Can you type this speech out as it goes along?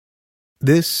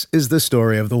This is the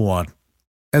story of the one.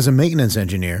 As a maintenance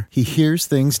engineer, he hears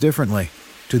things differently.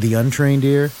 To the untrained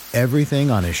ear,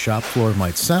 everything on his shop floor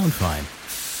might sound fine,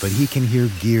 but he can hear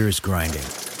gears grinding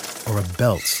or a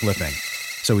belt slipping.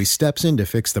 So he steps in to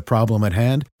fix the problem at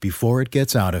hand before it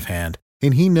gets out of hand.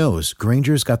 And he knows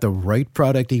Grainger's got the right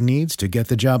product he needs to get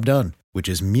the job done, which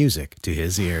is music to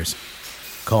his ears.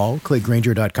 Call, click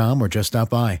Grainger.com, or just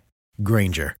stop by.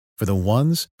 Grainger, for the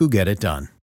ones who get it done.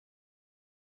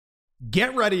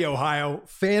 Get ready, Ohio.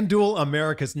 FanDuel,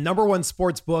 America's #1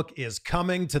 sportsbook, is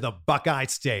coming to the Buckeye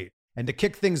State. And to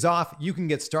kick things off, you can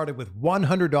get started with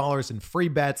 $100 in free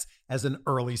bets as an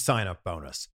early sign-up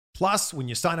bonus. Plus, when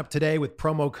you sign up today with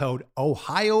promo code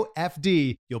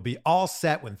OhioFD, you'll be all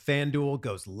set when FanDuel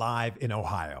goes live in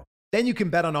Ohio. Then you can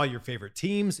bet on all your favorite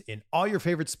teams in all your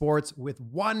favorite sports with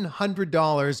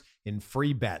 $100 in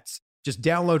free bets. Just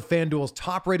download FanDuel's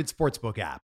top-rated sportsbook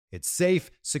app. It's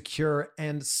safe, secure,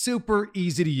 and super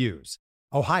easy to use.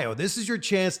 Ohio, this is your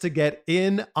chance to get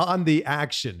in on the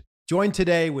action. Join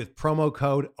today with promo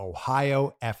code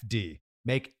OhioFD.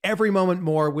 Make every moment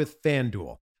more with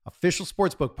FanDuel, official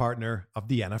sportsbook partner of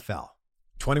the NFL.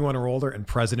 21 or older and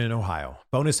present in Ohio.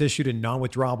 Bonus issued in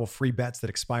non-withdrawable free bets that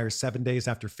expire 7 days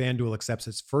after FanDuel accepts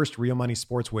its first real money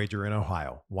sports wager in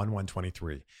Ohio,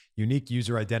 1/1/23. Unique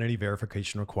user identity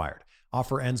verification required.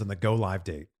 Offer ends on the go live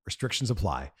date. Restrictions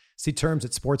apply. See terms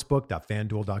at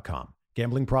sportsbook.fanduel.com.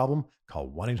 Gambling problem? Call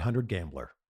 1-800-GAMBLER.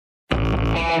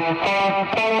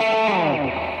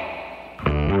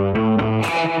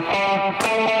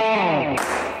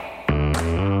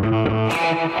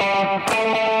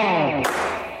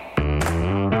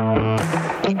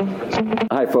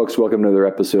 Hi, folks. Welcome to another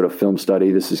episode of Film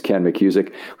Study. This is Ken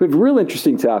McCusick. We have a real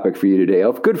interesting topic for you today.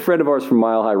 A good friend of ours from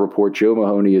Mile High Report, Joe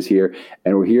Mahoney, is here,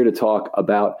 and we're here to talk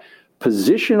about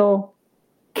positional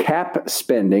cap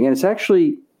spending, and it's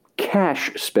actually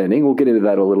cash spending. We'll get into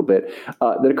that a little bit.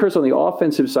 That occurs on the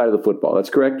offensive side of the football.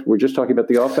 That's correct? We're just talking about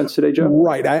the offense today, Joe?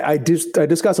 Right. I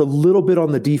discuss a little bit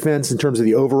on the defense in terms of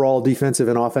the overall defensive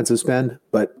and offensive spend,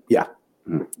 but yeah.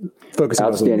 Focusing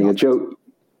Outstanding. on Joe,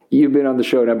 you've been on the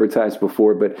show a number of times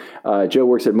before, but Joe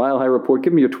works at Mile High Report.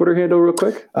 Give me your Twitter handle real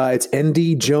quick. It's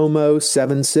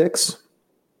NDJomo76.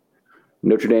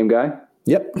 Notre Dame guy?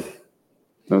 Yep.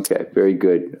 Okay, very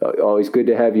good. Always good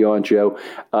to have you on, Joe.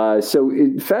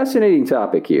 Fascinating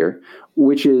topic here,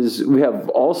 which is we have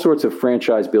all sorts of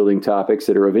franchise building topics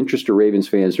that are of interest to Ravens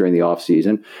fans during the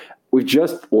offseason. We've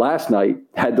just last night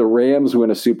had the Rams win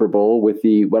a Super Bowl with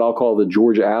what I'll call the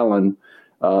George Allen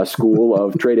school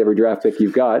of trade every draft pick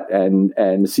you've got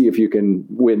and see if you can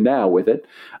win now with it.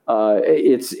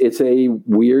 It's a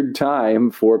weird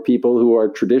time for people who are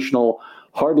traditional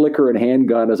hard liquor and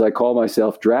handgun, as I call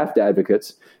myself, draft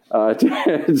advocates,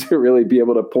 to really be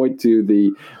able to point to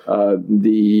the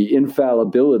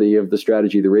infallibility of the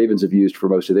strategy the Ravens have used for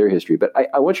most of their history. But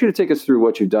I want you to take us through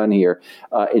what you've done here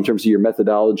in terms of your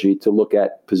methodology to look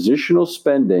at positional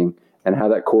spending and how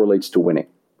that correlates to winning.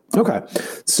 Okay.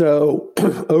 So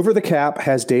Over the Cap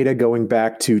has data going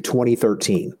back to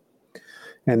 2013,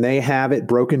 and they have it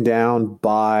broken down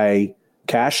by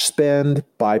cash spend,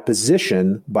 by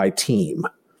position, by team.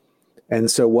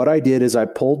 And so what I did is I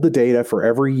pulled the data for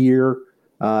every year,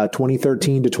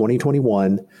 2013 to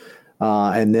 2021,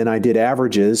 and then I did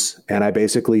averages, and I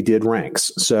basically did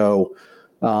ranks. So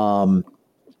in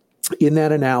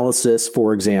that analysis,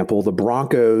 for example, the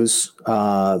Broncos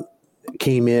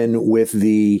came in with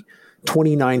the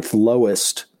 29th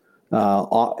lowest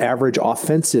average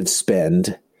offensive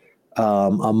spend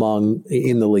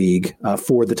in the league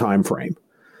for the time frame.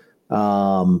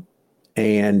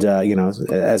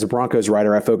 As a Broncos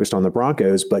writer, I focused on the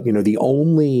Broncos, but the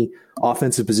only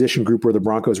offensive position group where the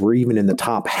Broncos were even in the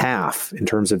top half in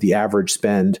terms of the average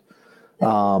spend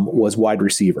was wide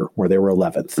receiver, where they were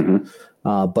 11th.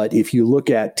 Mm-hmm. But if you look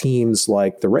at teams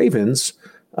like the Ravens,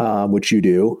 which you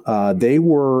do, they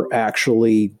were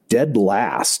actually dead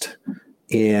last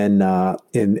in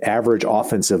average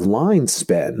offensive line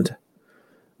spend.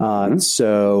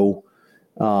 So,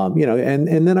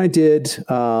 and then I did,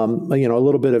 a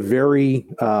little bit of very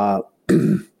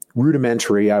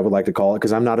rudimentary, I would like to call it,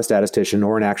 because I'm not a statistician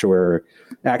or an actuary.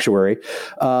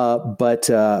 But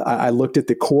I looked at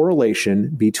the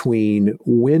correlation between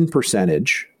win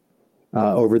percentage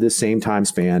over this same time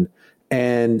span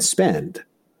and spend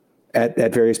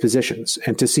at various positions,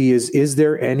 and to see is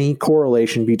there any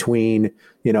correlation between,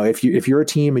 if you're a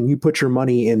team and you put your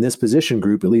money in this position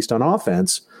group, at least on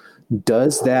offense,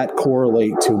 does that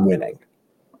correlate to winning?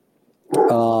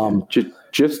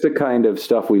 Just the kind of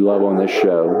stuff we love on this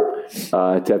show.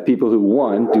 to have people who,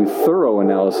 one, do thorough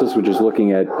analysis, which is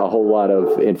looking at a whole lot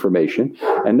of information.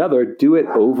 Another, do it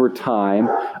over time.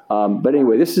 But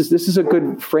anyway, this is a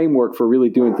good framework for really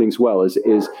doing things well.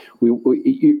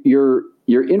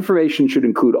 Your information should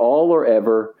include all or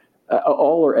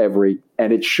every,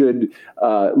 and it should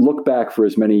look back for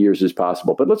as many years as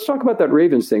possible. But let's talk about that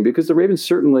Ravens thing, because the Ravens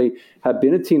certainly have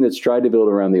been a team that's tried to build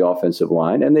around the offensive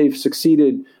line, and they've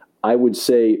succeeded, I would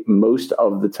say, most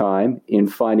of the time in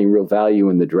finding real value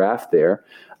in the draft there.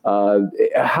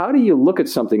 How do you look at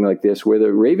something like this where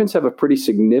the Ravens have a pretty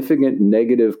significant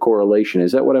negative correlation?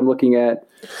 Is that what I'm looking at?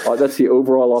 That's the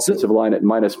overall offensive line at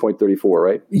minus 0.34,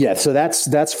 right? Yeah, so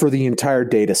that's for the entire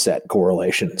data set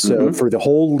correlation. So for the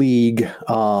whole league,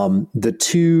 the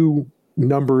two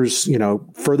numbers,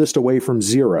 furthest away from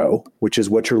zero, which is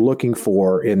what you're looking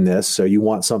for in this. So you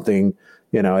want something,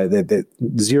 that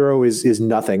zero is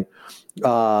nothing.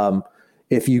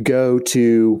 If you go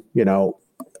to,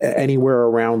 anywhere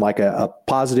around like a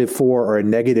positive 4 or a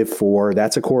negative 4,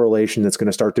 that's a correlation that's going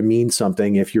to start to mean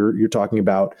something if you're talking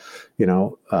about,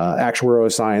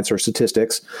 actuarial science or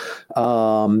statistics.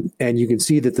 And you can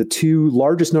see that the two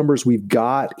largest numbers we've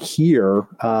got here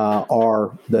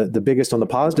are the biggest on the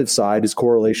positive side is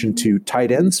correlation to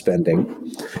tight end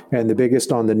spending. And the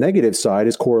biggest on the negative side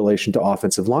is correlation to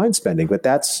offensive line spending. But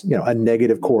that's, a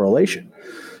negative correlation.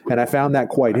 And I found that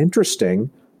quite interesting.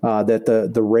 That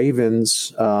the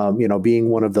Ravens, being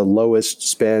one of the lowest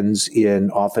spends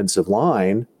in offensive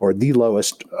line, or the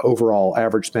lowest overall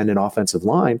average spend in offensive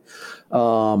line.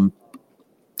 But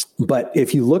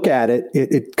if you look at it,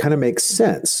 it kind of makes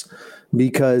sense,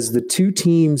 because the two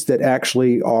teams that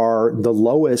actually are the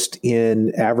lowest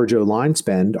in average O-line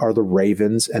spend are the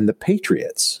Ravens and the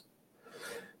Patriots.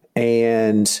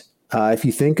 And if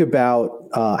you think about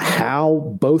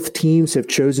how both teams have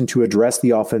chosen to address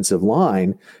the offensive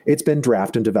line, it's been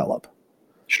draft and develop.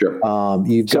 Sure.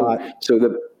 The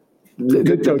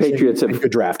Patriots have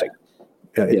good drafting.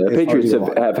 The Patriots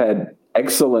have had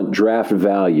excellent draft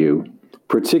value,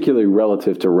 particularly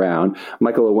relative to round.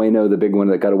 Michael Oweno, the big one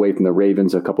that got away from the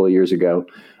Ravens a couple of years ago,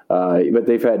 but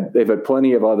they've had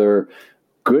plenty of other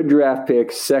good draft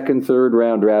picks, second, third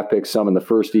round draft picks, some in the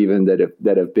first even that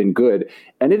have been good.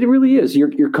 And it really is.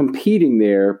 You're competing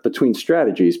there between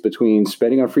strategies, between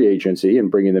spending on free agency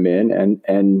and bringing them in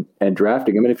and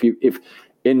drafting them. And if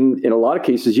in a lot of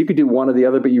cases you could do one or the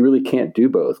other, but you really can't do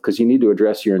both, because you need to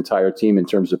address your entire team in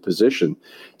terms of position.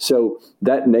 So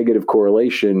that negative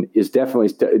correlation is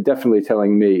definitely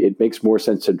telling me it makes more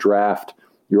sense to draft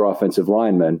your offensive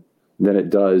linemen than it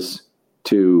does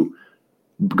to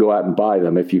go out and buy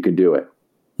them if you can do it.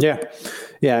 Yeah.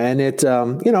 And it,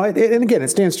 and again, it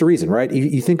stands to reason, right?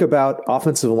 You think about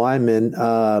offensive linemen,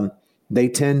 they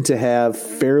tend to have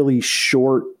fairly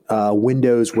short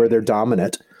windows where they're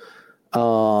dominant.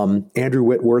 Andrew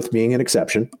Whitworth being an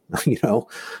exception, this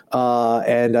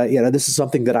is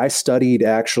something that I studied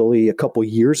actually a couple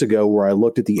years ago, where I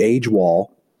looked at the age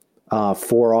wall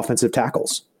for offensive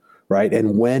tackles, right?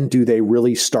 And when do they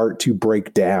really start to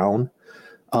break down?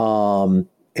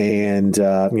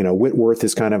 Whitworth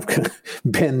has kind of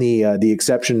been the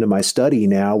exception to my study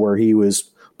now, where he was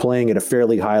playing at a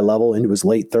fairly high level into his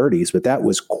late 30s, but that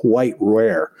was quite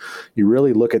rare. You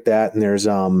really look at that, and there's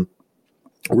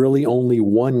really only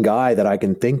one guy that I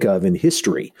can think of in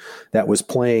history that was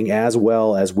playing as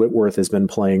well as Whitworth has been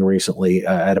playing recently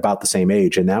at about the same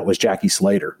age, and that was Jackie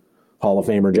Slater, Hall of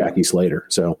Famer Jackie Slater.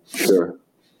 So sure.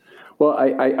 Well,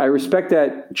 I respect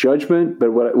that judgment,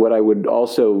 but what I would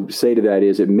also say to that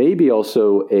is it may be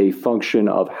also a function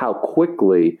of how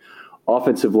quickly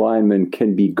offensive linemen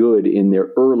can be good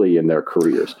early in their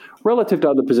careers, relative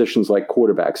to other positions like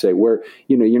quarterback, say, where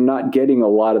you're not getting a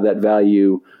lot of that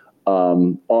value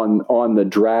on the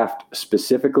draft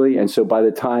specifically, and so by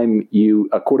the time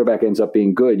a quarterback ends up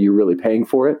being good, you're really paying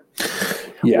for it.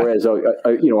 Yeah. Whereas an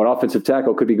offensive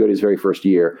tackle could be good his very first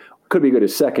year, could be good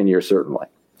his second year, certainly.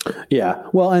 Yeah.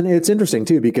 Well, and it's interesting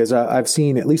too, because I've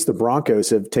seen at least the Broncos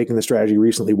have taken the strategy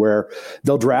recently where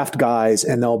they'll draft guys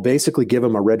and they'll basically give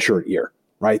them a redshirt year,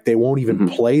 right? They won't even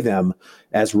play them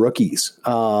as rookies,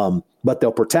 but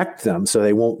they'll protect them. So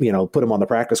they won't, put them on the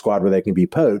practice squad where they can be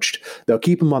poached. They'll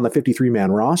keep them on the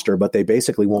 53-man roster, but they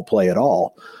basically won't play at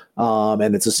all.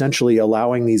 And it's essentially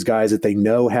allowing these guys that they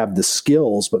know have the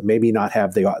skills, but maybe not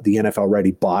have the NFL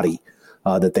ready body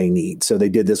that they need. So they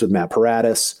did this with Matt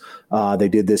Paratus. They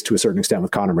did this to a certain extent with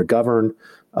Connor McGovern.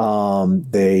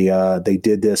 They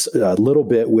did this a little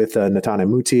bit with Netane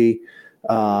Muti.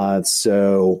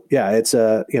 So yeah, it's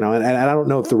and I don't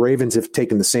know if the Ravens have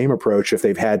taken the same approach, if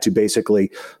they've had to basically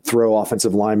throw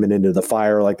offensive linemen into the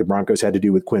fire like the Broncos had to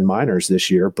do with Quinn Miners this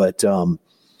year. But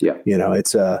Yeah.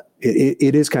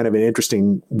 It is kind of an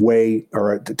interesting way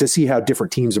or to see how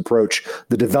different teams approach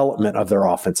the development of their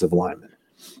offensive linemen.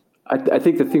 I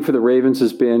think the thing for the Ravens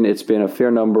has been it's been a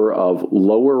fair number of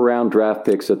lower round draft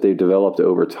picks that they've developed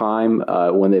over time.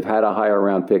 When they've had a higher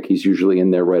round pick, he's usually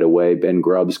in there right away. Ben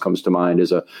Grubbs comes to mind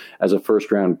as a first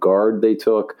round guard they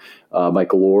took.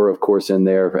 Michael Orr, of course, in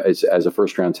there as a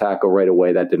first round tackle right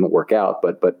away. That didn't work out,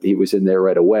 but he was in there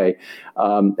right away.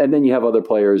 And then you have other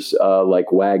players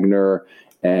like Wagner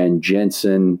and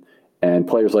Jensen and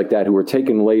players like that who were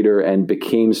taken later and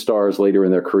became stars later in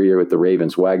their career with the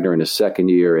Ravens. Wagner in his second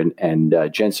year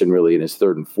and Jensen really in his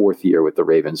third and fourth year with the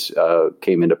Ravens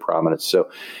came into prominence. So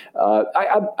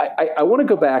I want to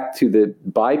go back to the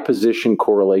by position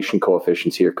correlation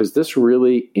coefficients here because this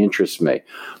really interests me.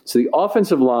 So the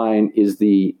offensive line is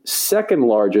the second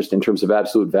largest in terms of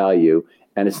absolute value,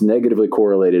 and it's negatively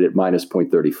correlated at minus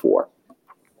 0.34.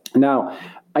 Now,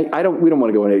 we don't want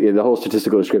to go into the whole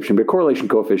statistical description, but correlation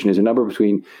coefficient is a number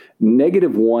between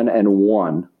 -1 and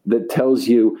 1 that tells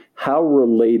you how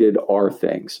related are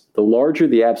things. The larger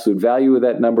the absolute value of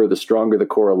that number, the stronger the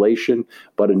correlation,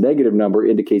 but a negative number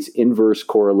indicates inverse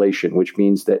correlation, which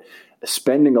means that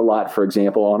spending a lot, for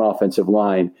example, on offensive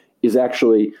line is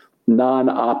actually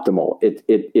non-optimal.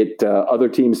 Other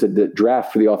teams that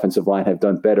draft for the offensive line have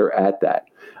done better at that.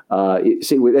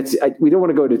 We don't want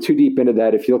to go too deep into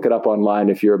that. If you look it up online,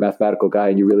 if you're a mathematical guy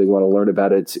and you really want to learn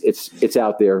about it, it's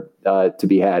out there to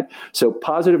be had. So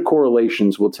positive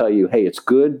correlations will tell you, hey, it's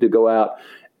good to go out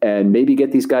and maybe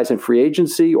get these guys in free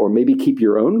agency or maybe keep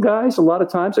your own guys a lot of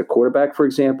times, a quarterback, for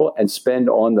example, and spend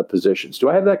on the positions. Do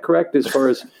I have that correct as far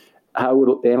as how I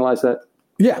would analyze that?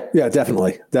 Yeah,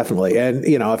 definitely. And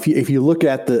if you look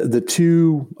at the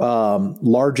two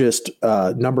largest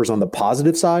numbers on the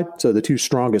positive side, so the two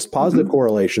strongest positive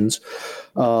correlations,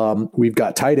 we've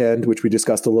got tight end, which we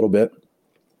discussed a little bit,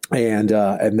 and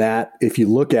that if you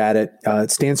look at it,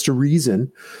 it stands to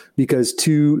reason because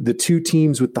the two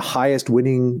teams with the highest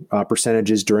winning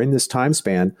percentages during this time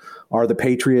span are the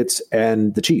Patriots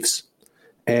and the Chiefs.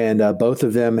 And both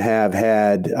of them have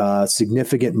had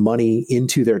significant money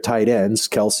into their tight ends,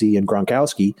 Kelsey and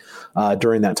Gronkowski,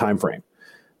 during that time frame.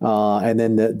 And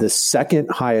then the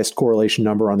second highest correlation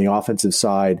number on the offensive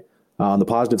side, on the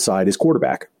positive side, is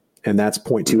quarterback, and that's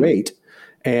 0.28.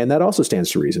 And that also stands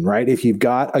to reason, right? If you've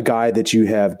got a guy that you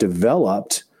have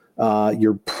developed,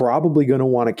 you're probably going to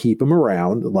want to keep him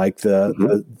around, like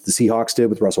the Seahawks did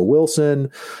with Russell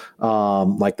Wilson,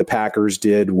 like the Packers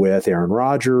did with Aaron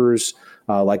Rodgers,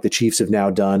 like the Chiefs have now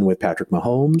done with Patrick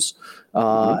Mahomes.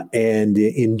 And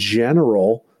in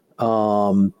general,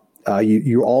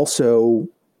 you also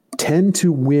tend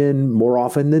to win more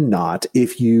often than not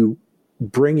if you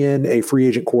bring in a free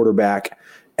agent quarterback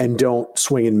and don't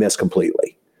swing and miss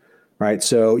completely. Right.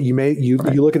 So you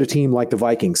look at a team like the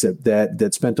Vikings that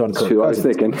spent on Kirk Cousins. I was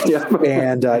thinking. Yeah.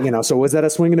 And, so was that a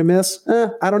swing and a miss?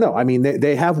 I don't know. I mean,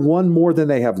 they have won more than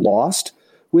they have lost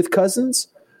with Cousins.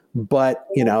 But,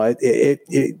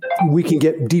 we can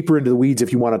get deeper into the weeds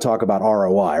if you want to talk about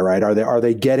ROI, right? Are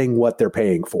they getting what they're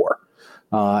paying for?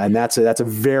 And that's a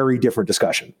very different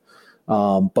discussion.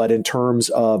 But in terms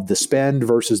of the spend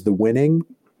versus the winning,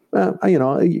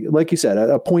 like you said,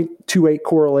 a 0.28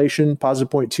 correlation, positive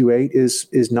 0.28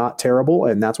 is not terrible.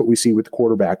 And that's what we see with the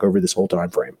quarterback over this whole time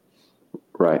frame.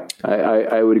 Right.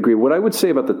 I would agree. What I would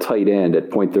say about the tight end at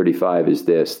 0.35 is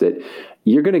this, that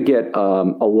you're going to get a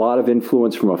lot of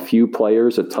influence from a few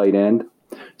players at tight end.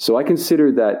 So I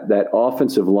consider that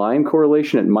offensive line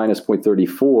correlation at minus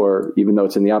 0.34, even though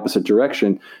it's in the opposite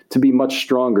direction, to be much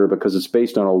stronger because it's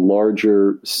based on a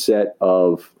larger set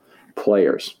of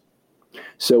players.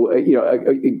 So,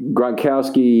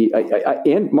 Gronkowski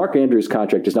and Mark Andrews'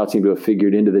 contract does not seem to have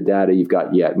figured into the data you've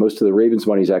got yet. Most of the Ravens'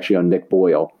 money is actually on Nick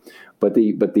Boyle, but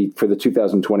for the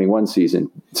 2021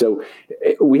 season. So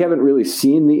we haven't really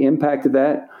seen the impact of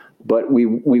that, but we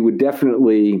would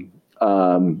definitely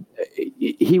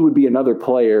he would be another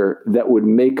player that would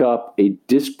make up a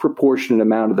disproportionate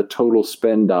amount of the total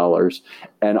spend dollars,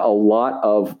 and a lot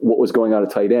of what was going on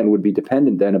at tight end would be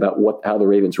dependent then about how the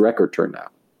Ravens' record turned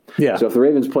out. Yeah. So if the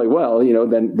Ravens play well,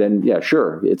 then yeah,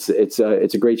 sure, it's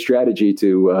a great strategy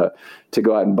to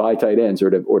go out and buy tight ends or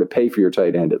to pay for your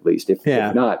tight end at least. If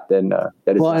not, then that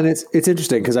is. Well, and it's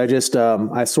interesting because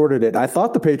I sorted it. I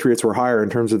thought the Patriots were higher in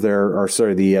terms of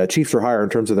the Chiefs were higher in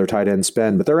terms of their tight end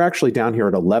spend, but they're actually down here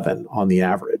at 11 on the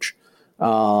average.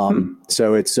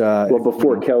 So it's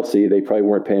before Kelsey, they probably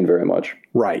weren't paying very much,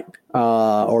 right?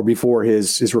 Or before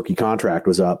his rookie contract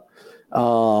was up.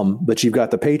 But you've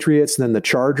got the Patriots and then the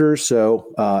Chargers.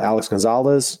 So Alex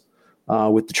Gonzalez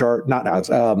with the not Alex.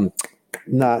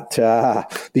 not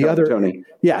the other Tony.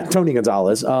 Yeah, Tony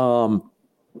Gonzalez. So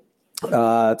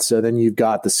then you've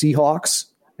got the Seahawks,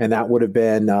 and that would have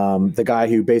been the guy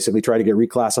who basically tried to get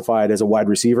reclassified as a wide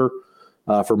receiver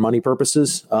for money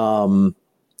purposes.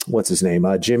 What's his name?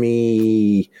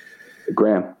 Jimmy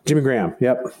Graham.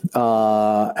 Yep.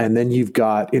 And then you've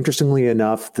got, interestingly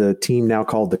enough, the team now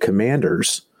called the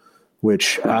Commanders,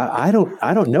 which I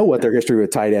don't know what their history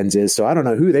with tight ends is, so I don't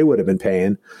know who they would have been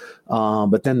paying.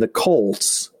 But then the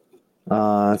Colts.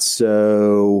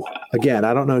 So again,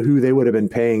 I don't know who they would have been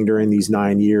paying during these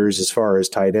 9 years as far as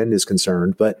tight end is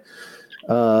concerned, but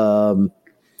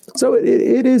so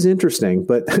it is interesting.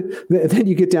 But then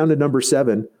you get down to number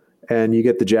 7 and you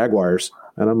get the Jaguars,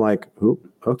 and I'm like, ooh,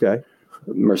 okay.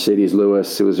 Mercedes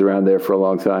Lewis, who was around there for a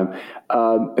long time.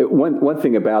 One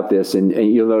thing about this, and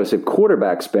you'll notice at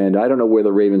quarterback spend, I don't know where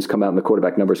the Ravens come out in the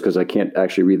quarterback numbers because I can't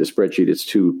actually read the spreadsheet. It's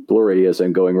too blurry as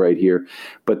I'm going right here.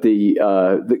 But the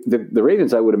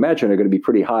Ravens, I would imagine, are going to be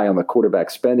pretty high on the quarterback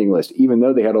spending list, even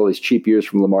though they had all these cheap years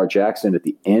from Lamar Jackson at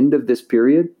the end of this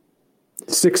period.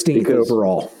 16th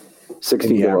overall.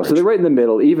 16th overall. So they're right in the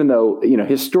middle, even though,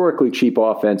 historically cheap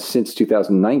offense since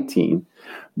 2019,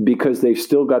 because they've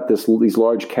still got these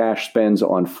large cash spends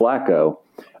on Flacco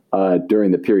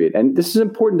during the period. And this is an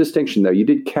important distinction, though. You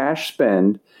did cash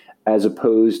spend as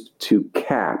opposed to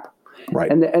cap.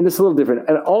 Right. And it's a little different.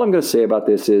 And all I'm going to say about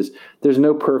this is there's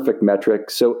no perfect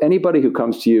metric. So anybody who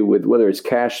comes to you with whether it's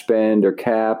cash spend or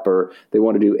cap, or they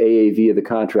want to do AAV of the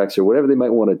contracts or whatever they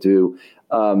might want to do,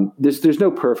 there's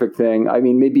no perfect thing. I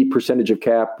mean, maybe percentage of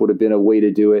cap would have been a way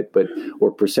to do it,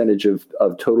 or percentage of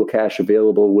total cash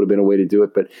available would have been a way to do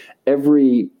it. But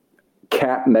every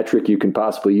cap metric you can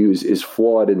possibly use is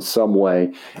flawed in some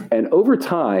way. And over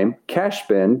time, cash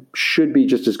spend should be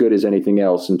just as good as anything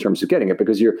else in terms of getting it,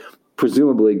 because you're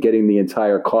presumably getting the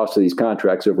entire cost of these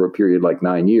contracts over a period like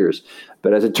 9 years.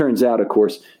 But as it turns out, of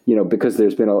course, because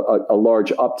there's been a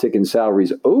large uptick in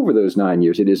salaries over those 9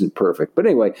 years, it isn't perfect. But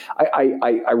anyway,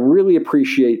 I really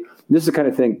appreciate this is the kind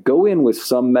of thing. Go in with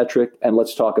some metric and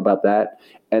let's talk about that.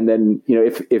 And then,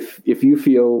 if you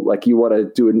feel like you want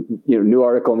to do a new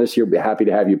article on this year, be happy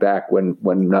to have you back when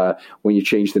you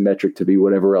change the metric to be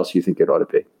whatever else you think it ought to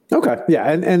be. Okay. Yeah.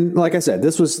 And like I said,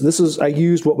 this was, I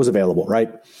used what was available,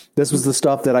 right? This was the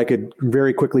stuff that I could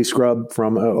very quickly scrub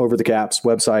from Over the Cap's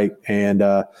website and,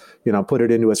 put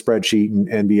it into a spreadsheet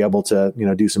and be able to,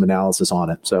 do some analysis on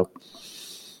it. So.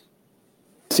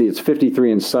 See, it's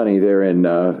 53 and sunny there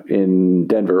in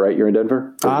Denver, right? You're in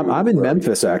Denver? I'm in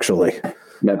Memphis, actually.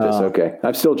 Memphis, okay.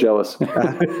 I'm still jealous.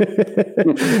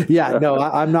 Yeah, no,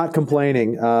 I'm not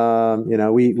complaining.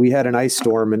 We had an ice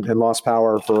storm and lost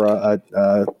power for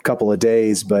a couple of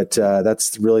days, but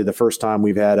that's really the first time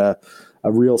we've had a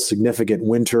real significant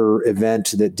winter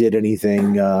event that did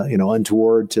anything,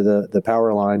 untoward to the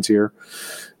power lines here.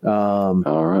 All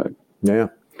right. Yeah.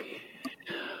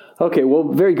 Okay, well,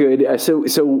 very good.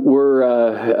 So we're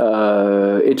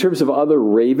in terms of other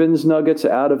Ravens nuggets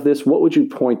out of this, what would you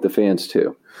point the fans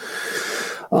to?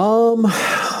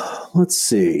 Let's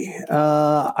see.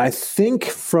 I think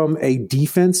from a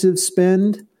defensive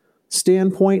spend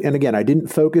standpoint, and again, I didn't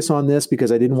focus on this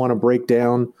because I didn't want to break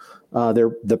down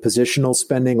the positional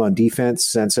spending on defense,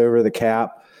 since Over the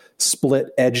Cap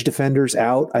split edge defenders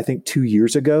out, I think 2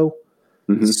 years ago.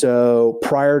 Mm-hmm. So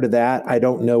prior to that, I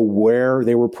don't know where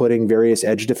they were putting various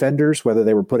edge defenders, whether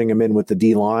they were putting them in with the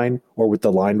D line or with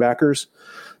the linebackers.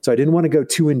 So I didn't want to go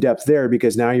too in depth there,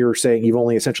 because now you're saying you've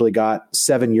only essentially got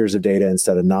 7 years of data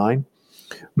instead of 9.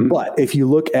 Mm-hmm. But if you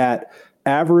look at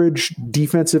average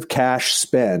defensive cash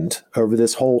spend over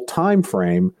this whole time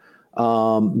frame,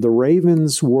 the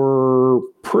Ravens were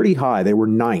pretty high. They were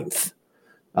 9th.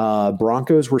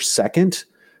 Broncos were 2nd.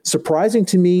 Surprising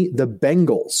to me, the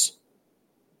Bengals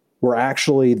were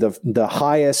actually the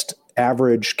highest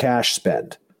average cash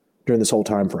spend during this whole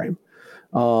time frame.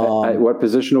 What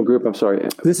positional group? I'm sorry.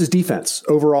 This is defense,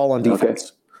 overall on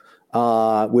defense,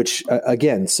 which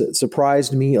again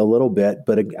surprised me a little bit.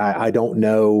 But I don't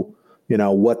know,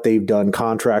 what they've done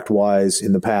contract wise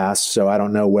in the past, so I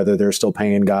don't know whether they're still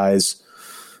paying guys,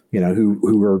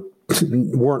 who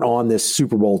weren't on this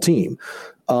Super Bowl team.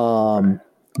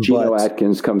 Geno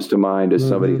Atkins comes to mind as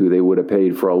somebody who they would have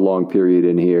paid for a long period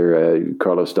in here.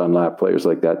 Carlos Dunlap, players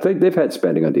like that. They've had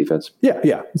spending on defense.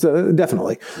 Yeah. So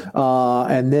definitely.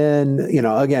 And then,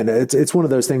 again, it's one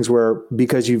of those things where,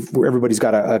 because everybody's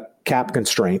got a cap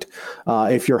constraint,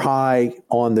 if you're high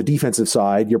on the defensive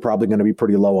side, you're probably going to be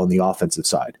pretty low on the offensive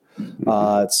side.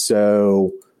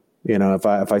 So, if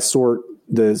I sort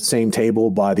the same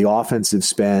table by the offensive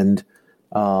spend,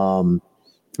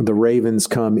 the Ravens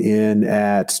come in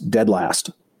at dead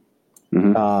last.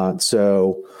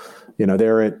 So,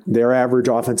 their average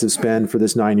offensive spend for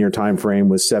this 9-year time frame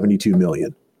was $72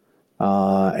 million.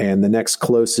 And the next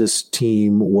closest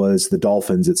team was the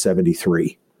Dolphins at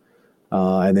 73.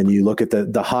 And then you look at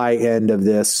the high end of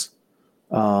this,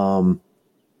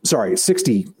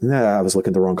 60. I was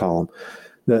looking at the wrong column.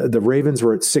 The Ravens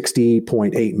were at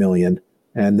 60.8 million,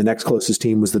 and the next closest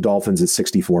team was the Dolphins at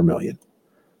 64 million.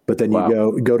 But then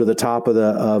you go to the top of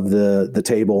the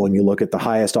table and you look at the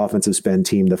highest offensive spend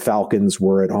team. The Falcons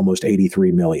were at almost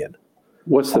 83 million.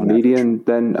 What's the median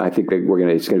then? I think it's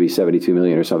going to be 72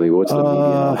 million or something. What's the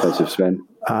median offensive spend?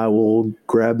 I will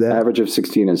grab that. Average of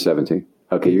 16 and 17.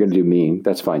 Okay, you're going to do mean.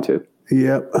 That's fine too.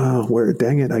 Yep. Where?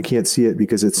 Dang it! I can't see it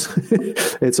because it's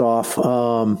it's off.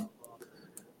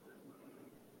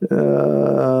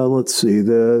 Let's see.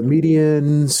 The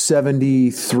median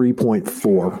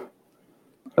 73.4.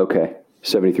 Okay,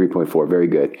 73.4. Very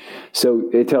good. So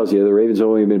it tells you the Ravens have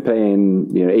only been paying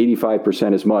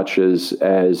 85% as much as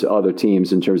other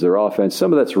teams in terms of their offense.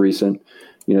 Some of that's recent.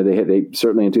 They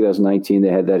certainly in 2019 they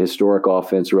had that historic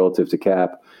offense relative to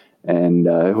cap, and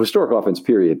historic offense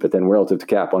period. But then relative to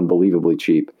cap, unbelievably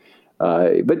cheap.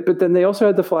 But then they also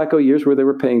had the Flacco years where they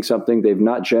were paying something. They've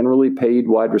not generally paid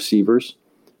wide receivers.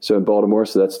 So in Baltimore,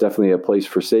 so that's definitely a place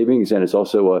for savings. And it's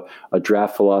also a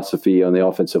draft philosophy on the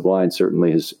offensive line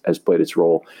certainly has played its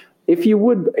role. If you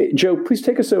would, Joe, please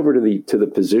take us over to the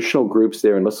positional groups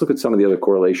there, and let's look at some of the other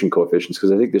correlation coefficients,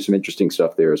 because I think there's some interesting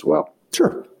stuff there as well.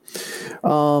 Sure.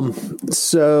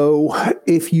 So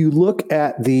if you look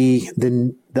at the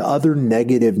other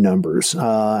negative numbers,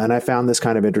 and I found this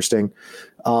kind of interesting,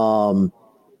 we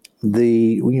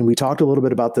talked a little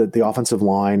bit about the offensive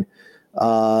line.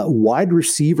 Wide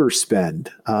receiver spend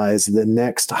is the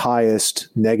next highest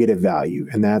negative value,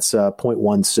 and that's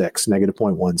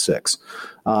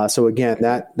 -0.16. So again,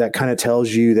 that kind of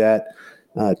tells you that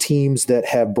teams that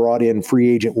have brought in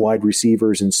free agent wide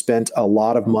receivers and spent a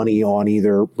lot of money on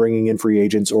either bringing in free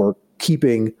agents or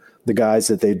keeping the guys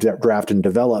that they drafted and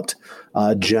developed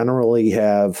generally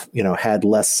have had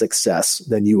less success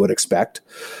than you would expect,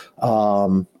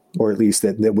 or at least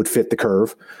that would fit the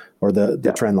curve or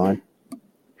the trend line.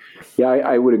 Yeah,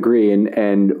 I would agree, and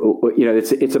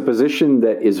it's a position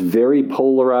that is very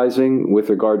polarizing with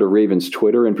regard to Ravens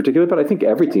Twitter in particular, but I think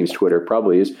every team's Twitter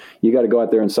probably is. You got to go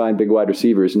out there and sign big wide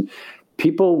receivers, and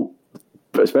people,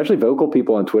 especially vocal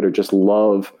people on Twitter, just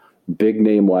love big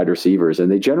name wide receivers,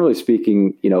 and they generally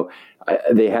speaking,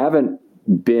 they haven't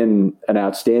been an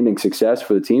outstanding success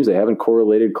for the teams. They haven't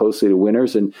correlated closely to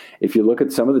winners. And if you look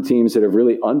at some of the teams that have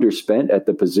really underspent at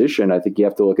the position, I think you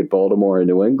have to look at Baltimore and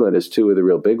New England as two of the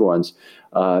real big ones.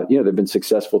 They've been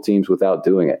successful teams without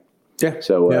doing it. Yeah.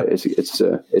 So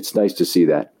it's nice to see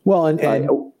that. Well, and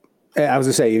I was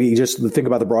going to say, you just think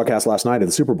about the broadcast last night of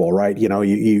the Super Bowl, right? Chris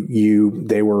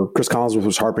Collins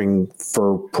was harping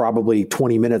for probably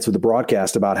 20 minutes of the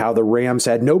broadcast about how the Rams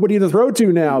had nobody to throw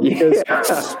to now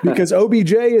because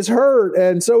OBJ is hurt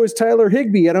and so is Tyler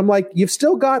Higbee. And I'm like, you've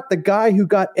still got the guy who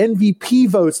got MVP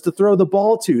votes to throw the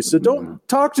ball to. So don't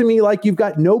talk to me like you've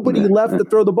got nobody left to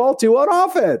throw the ball to on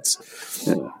offense.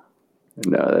 Yeah.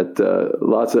 No, that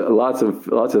lots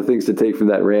of things to take from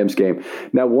that Rams game.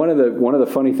 Now, one of the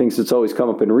funny things that's always come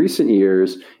up in recent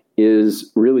years is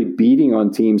really beating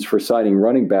on teams for signing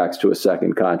running backs to a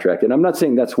second contract. And I'm not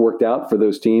saying that's worked out for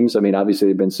those teams. I mean, obviously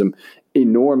there've been some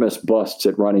enormous busts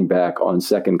at running back on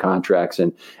second contracts,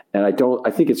 and I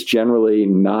think it's generally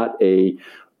not a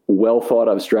well thought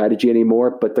of strategy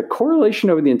anymore. But the correlation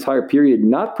over the entire period,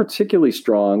 not particularly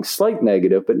strong, slight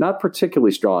negative, but not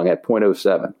particularly strong at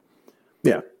 0.07.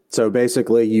 Yeah. So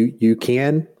basically you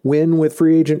can win with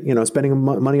free agent, spending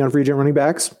money on free agent running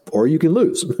backs, or you can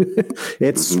lose.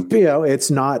 It's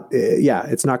not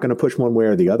going to push one way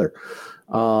or the other.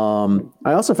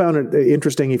 I also found it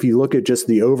interesting if you look at just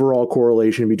the overall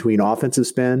correlation between offensive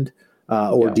spend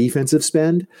or defensive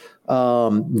spend,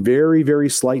 very, very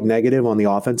slight negative on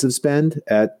the offensive spend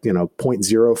at,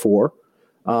 0.04.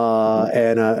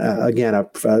 And again,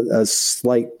 a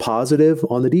slight positive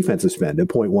on the defensive spend at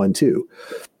 0.12.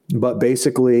 But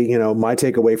basically, my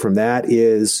takeaway from that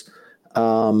is,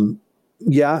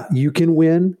 you can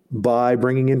win by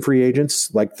bringing in free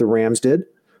agents like the Rams did,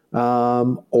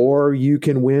 or you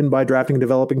can win by drafting and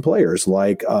developing players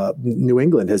like New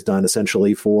England has done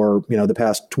essentially for the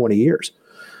past 20 years.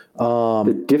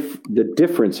 The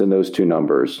difference in those two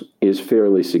numbers is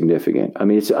fairly significant. I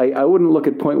mean, I wouldn't look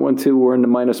at 0.12 or in the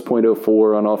minus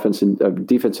 0.04 on offense and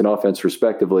defense and offense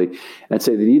respectively and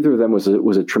say that either of them was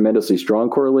a tremendously strong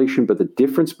correlation, but the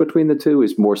difference between the two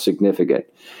is more significant.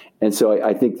 And so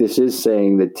I think this is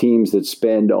saying that teams that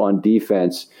spend on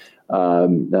defense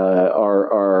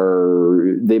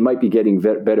they might be getting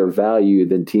better value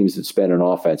than teams that spend on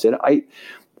offense. And I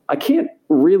can't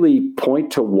really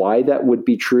point to why that would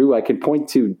be true. I can point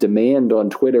to demand on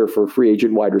Twitter for free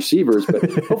agent wide receivers, but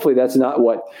hopefully that's not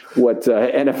what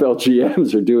NFL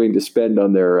GMs are doing to spend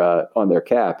on their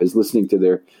cap, is listening to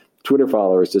their Twitter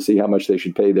followers to see how much they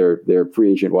should pay their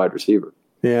free agent wide receiver.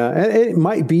 Yeah, and it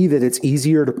might be that it's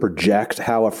easier to project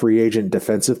how a free agent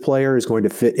defensive player is going to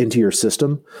fit into your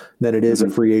system than it is a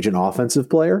free agent offensive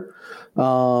player.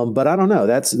 But I don't know.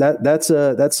 That's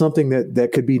something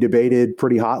that could be debated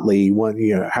pretty hotly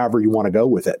when, however you want to go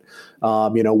with it.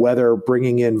 Whether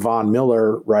bringing in Von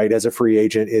Miller, right, as a free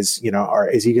agent is he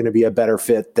going to be a better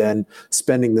fit than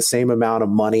spending the same amount of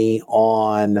money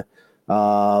on,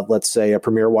 let's say, a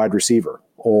premier wide receiver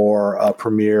or a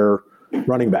premier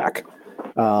running back.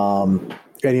 And,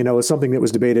 it's something that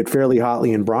was debated fairly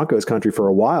hotly in Broncos country for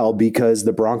a while, because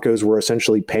the Broncos were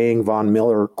essentially paying Von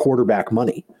Miller quarterback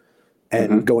money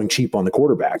and going cheap on the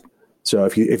quarterback. So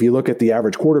if you look at the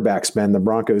average quarterback spend, the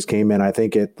Broncos came in, I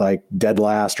think, at like dead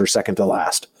last or second to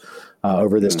last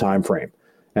over this time frame.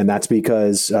 And that's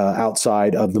because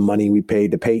outside of the money we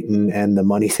paid to Peyton and the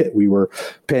money that we were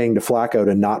paying to Flacco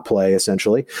to not play,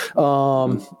 essentially,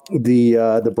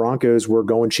 the Broncos were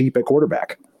going cheap at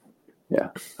quarterback. Yeah,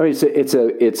 I mean,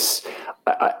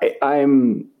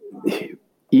 you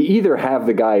either have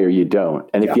the guy or you don't,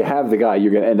 and if you have the guy,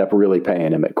 you're going to end up really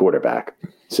paying him at quarterback.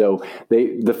 So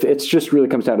it's just really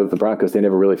comes down to the Broncos. They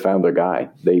never really found their guy.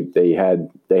 They had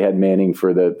Manning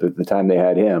for the time they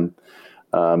had him,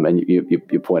 and you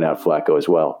point out Flacco as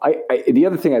well. The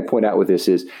other thing I point out with this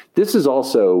is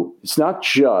also, it's not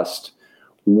just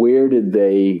where did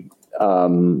they.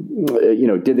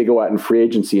 Did they go out in free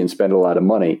agency and spend a lot of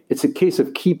money? It's a case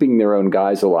of keeping their own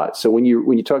guys a lot. So when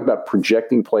you talk about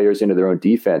projecting players into their own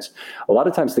defense, a lot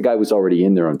of times the guy was already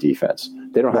in their own defense.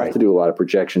 They don't have to do a lot of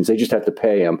projections. They just have to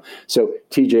pay him. So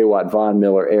TJ Watt, Von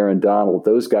Miller, Aaron Donald,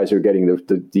 those guys are getting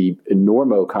the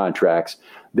enormo contracts.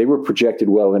 They were projected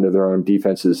well into their own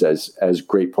defenses as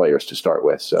great players to start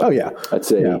with. So I'd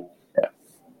say. Yeah.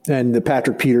 And the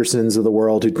Patrick Petersons of the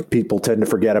world, who people tend to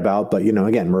forget about, but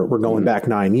again, we're going back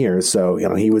 9 years, so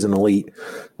he was an elite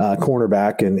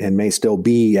cornerback and may still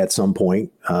be at some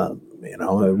point.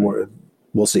 We'll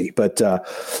see, but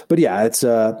yeah,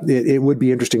 it would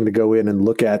be interesting to go in and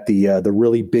look at the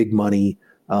really big money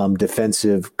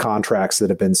defensive contracts that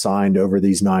have been signed over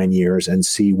these 9 years and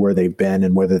see where they've been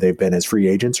and whether they've been as free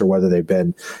agents or whether they've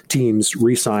been teams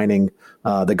re-signing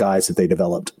the guys that they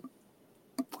developed.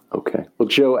 Okay. Well,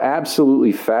 Joe,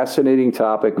 absolutely fascinating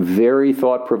topic, very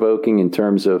thought-provoking in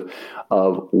terms of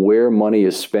where money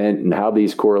is spent and how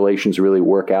these correlations really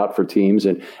work out for teams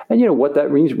and what that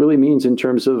really means in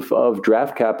terms of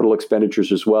draft capital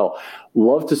expenditures as well.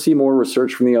 Love to see more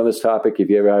research from you on this topic if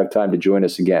you ever have time to join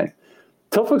us again.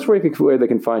 Tell folks where they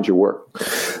can find your work.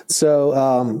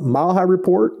 So Mile High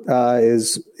Report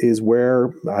is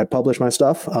where I publish my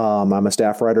stuff. I'm a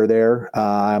staff writer there.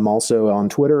 I'm also on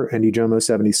Twitter,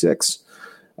 AndyJomo76.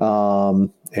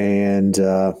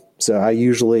 So I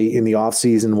usually in the off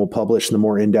season will publish the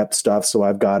more in-depth stuff. So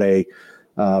I've got a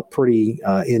pretty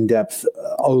in-depth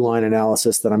O-line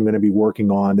analysis that I'm going to be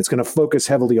working on. It's going to focus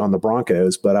heavily on the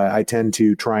Broncos, but I tend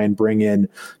to try and bring in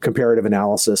comparative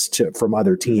analysis from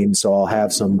other teams. So I'll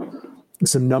have some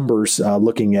numbers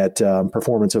looking at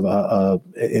performance of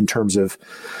in terms of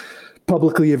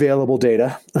publicly available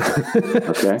data,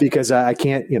 because I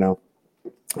can't,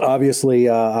 obviously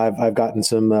I've gotten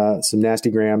some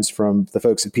nasty grams from the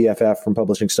folks at PFF from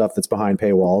publishing stuff that's behind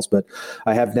paywalls, but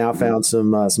I have now found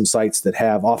some sites that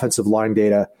have offensive line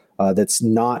data that's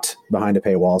not behind a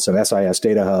paywall. So SIS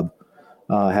Data Hub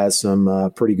has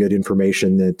some pretty good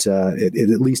information that it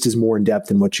at least is more in depth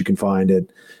than what you can find at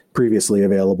previously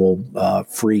available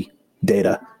free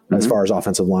data as far as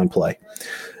offensive line play.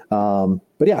 But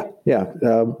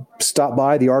stop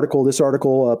by this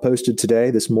article posted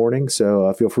this morning.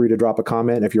 So feel free to drop a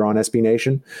comment if you're on SB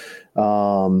Nation.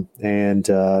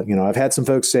 I've had some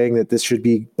folks saying that this should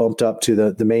be bumped up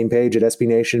to the main page at SB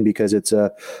Nation because it's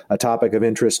a topic of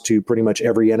interest to pretty much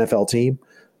every NFL team.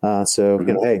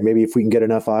 Hey, maybe if we can get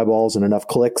enough eyeballs and enough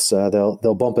clicks,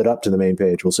 they'll bump it up to the main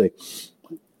page. We'll see.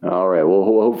 All right. Well,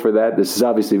 we'll hope for that. This is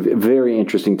obviously a very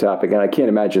interesting topic, and I can't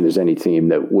imagine there's any team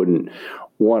that wouldn't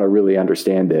want to really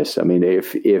understand this. I mean,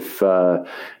 if you're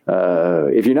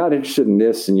not interested in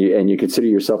this and you consider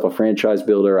yourself a franchise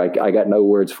builder, I got no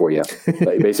words for you.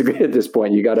 Basically, at this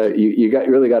point, you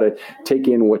really got to take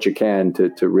in what you can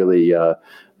to really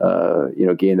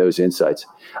gain those insights.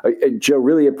 Joe,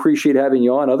 really appreciate having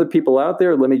you on. Other people out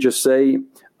there, let me just say,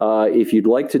 If you'd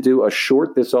like to do a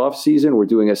short this off season, we're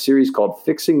doing a series called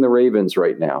Fixing the Ravens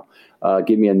right now.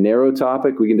 Give me a narrow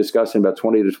topic we can discuss in about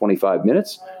 20 to 25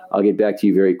 minutes. I'll get back to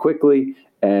you very quickly,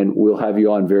 and we'll have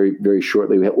you on very, very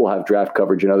shortly. We'll have draft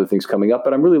coverage and other things coming up,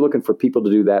 but I'm really looking for people to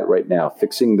do that right now,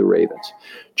 Fixing the Ravens.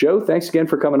 Joe, thanks again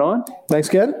for coming on. Thanks,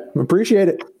 Ken. Appreciate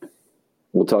it.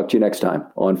 We'll talk to you next time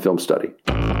on Film Study.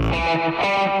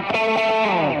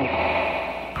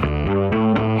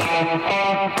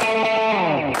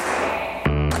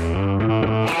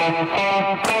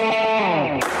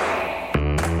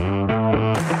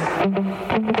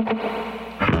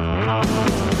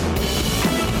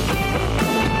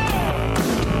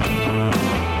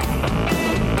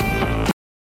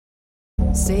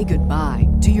 Say goodbye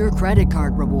to your credit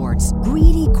card rewards.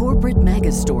 Greedy corporate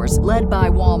mega stores, led by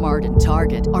Walmart and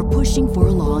Target, are pushing for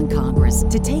a law in Congress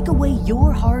to take away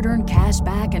your hard-earned cash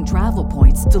back and travel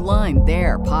points to line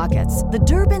their pockets. The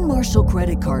Durbin-Marshall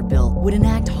credit card bill would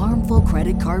enact harmful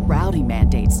credit card routing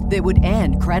mandates that would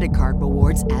end credit card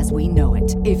rewards as we know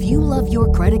it. If you love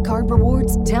your credit card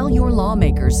rewards, tell your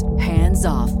lawmakers, hands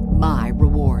off my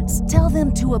rewards. Tell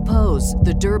them to oppose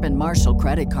the Durbin-Marshall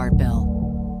credit card bill.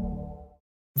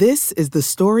 This is the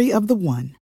story of the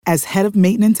one. As head of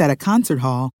maintenance at a concert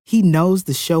hall, he knows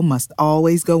the show must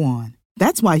always go on.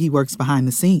 That's why he works behind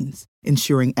the scenes,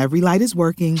 ensuring every light is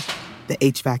working, the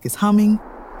HVAC is humming,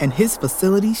 and his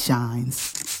facility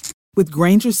shines. With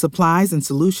Grainger's supplies and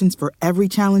solutions for every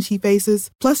challenge he faces,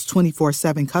 plus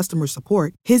 24/7 customer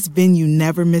support, his venue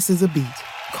never misses a beat.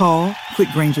 Call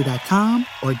quickgrainger.com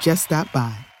or just stop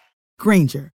by.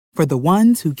 Grainger, for the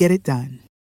ones who get it done.